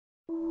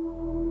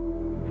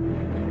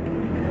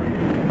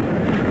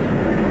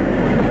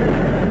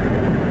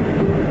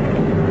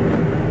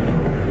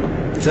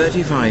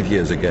"35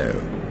 years ago,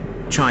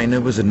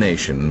 China was a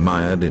nation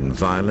mired in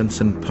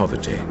violence and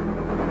poverty.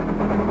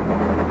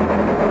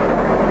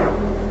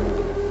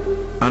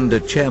 Under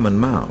Chairman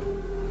Mao,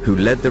 who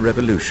led the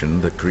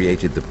revolution that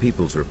created the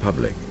People's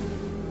Republic,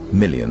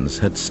 millions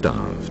had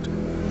starved.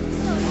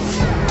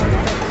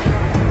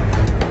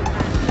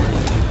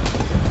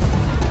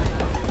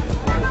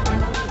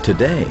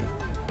 Today,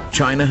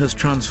 China has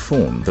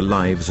transformed the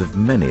lives of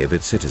many of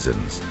its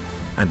citizens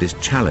and is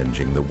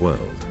challenging the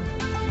world.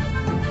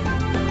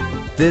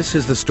 This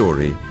is the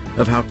story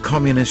of how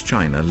Communist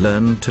China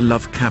learned to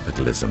love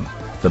capitalism,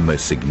 the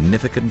most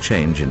significant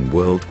change in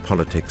world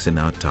politics in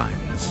our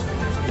times.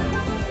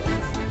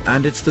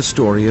 And it's the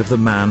story of the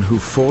man who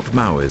fought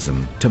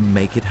Maoism to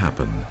make it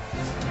happen,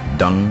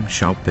 Deng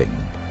Xiaoping.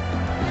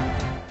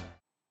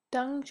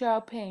 Deng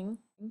Xiaoping,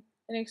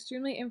 an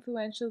extremely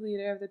influential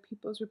leader of the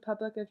People's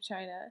Republic of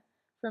China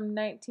from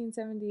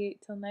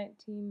 1978 till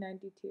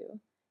 1992,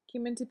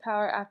 came into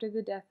power after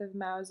the death of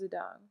Mao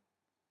Zedong.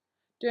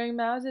 During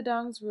Mao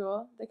Zedong's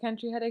rule, the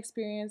country had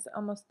experienced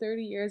almost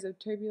 30 years of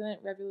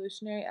turbulent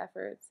revolutionary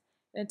efforts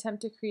in an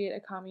attempt to create a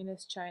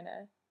communist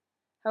China.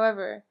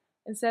 However,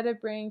 instead of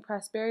bringing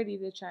prosperity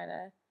to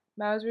China,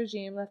 Mao's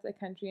regime left the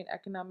country in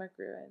economic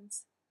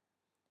ruins.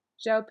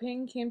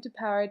 Xiaoping came to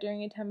power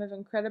during a time of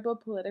incredible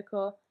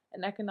political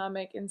and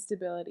economic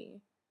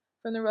instability,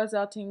 from the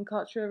resulting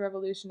Cultural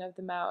Revolution of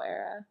the Mao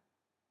era.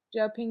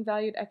 Xiaoping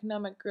valued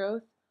economic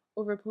growth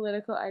over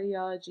political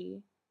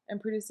ideology and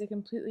produced a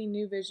completely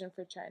new vision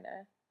for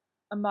China,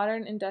 a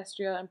modern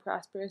industrial and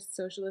prosperous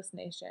socialist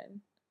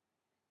nation.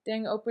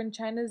 Deng opened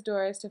China's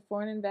doors to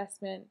foreign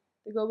investment,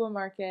 the global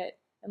market,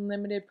 and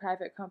limited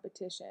private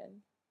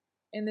competition.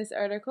 In this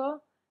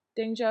article,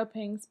 Deng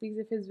Xiaoping speaks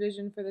of his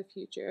vision for the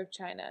future of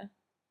China.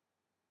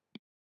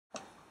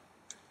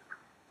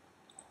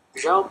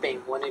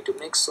 Xiaoping wanted to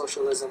mix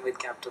socialism with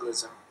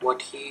capitalism,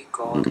 what he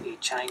called a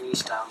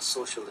Chinese-style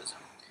socialism.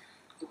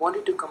 He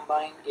wanted to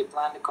combine a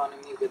planned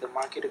economy with a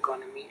market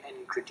economy and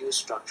introduce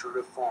structural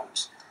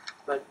reforms,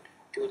 but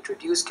to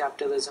introduce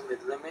capitalism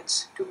with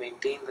limits to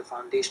maintain the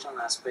foundational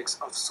aspects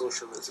of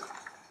socialism.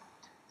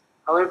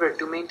 However,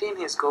 to maintain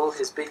his goal,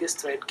 his biggest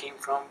threat came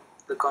from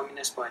the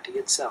Communist Party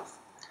itself.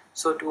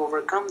 So to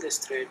overcome this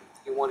threat,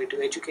 he wanted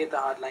to educate the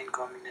hardline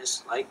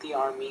communists like the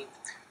army,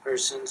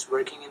 persons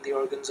working in the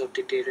organs of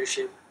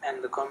dictatorship,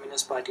 and the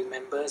Communist Party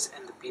members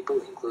and the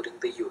people, including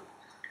the youth.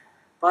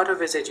 Part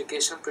of his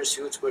educational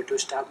pursuits were to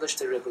establish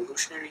the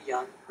revolutionary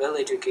young,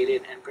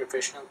 well-educated, and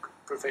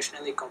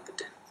professionally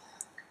competent.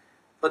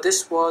 But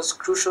this was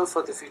crucial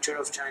for the future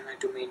of China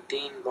to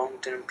maintain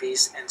long-term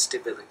peace and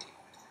stability.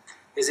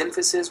 His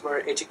emphasis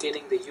were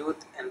educating the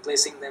youth and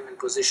placing them in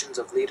positions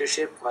of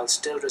leadership while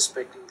still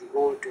respecting the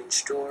old to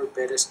ensure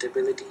better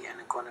stability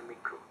and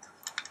economic growth.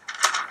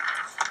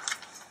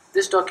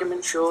 This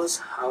document shows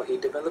how a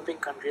developing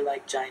country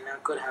like China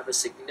could have a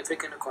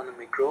significant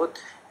economic growth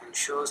and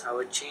shows how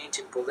a change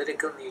in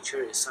political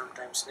nature is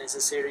sometimes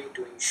necessary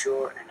to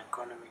ensure an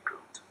economic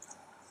growth.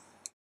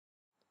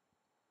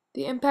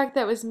 The impact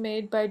that was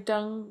made by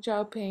Deng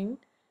Xiaoping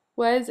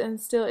was and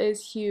still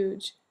is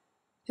huge.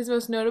 His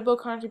most notable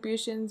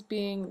contributions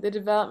being the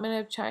development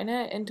of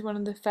China into one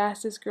of the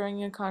fastest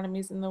growing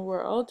economies in the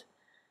world,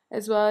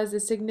 as well as the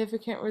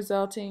significant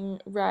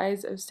resulting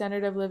rise of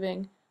standard of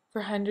living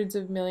for hundreds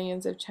of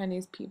millions of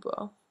Chinese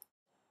people.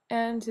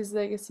 And his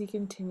legacy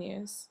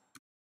continues.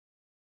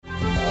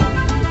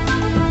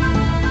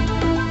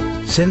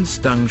 Since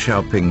Deng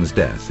Xiaoping's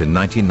death in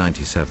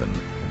 1997,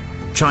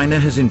 China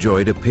has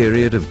enjoyed a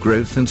period of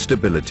growth and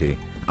stability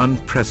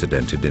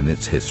unprecedented in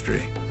its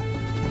history.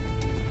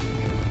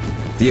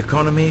 The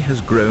economy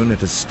has grown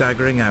at a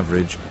staggering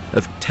average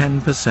of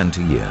 10%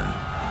 a year.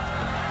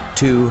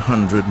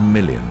 200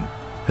 million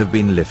have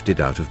been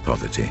lifted out of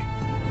poverty.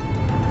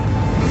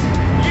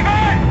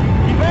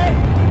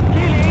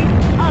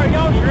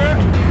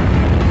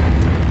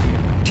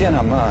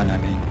 Tiananmen, I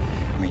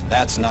mean,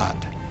 that's not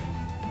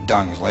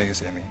Deng's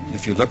legacy. I mean,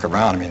 if you look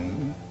around, I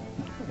mean,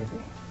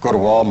 go to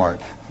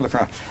Walmart, look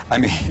around. I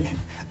mean,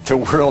 the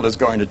world is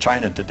going to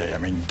China today. I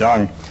mean,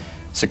 Deng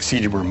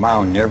succeeded where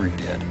Mao never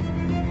did.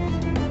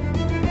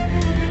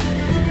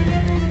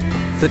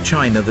 The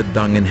China that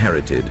Deng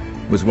inherited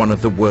was one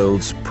of the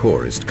world's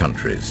poorest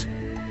countries.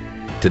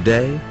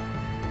 Today,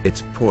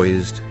 it's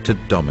poised to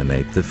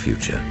dominate the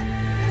future.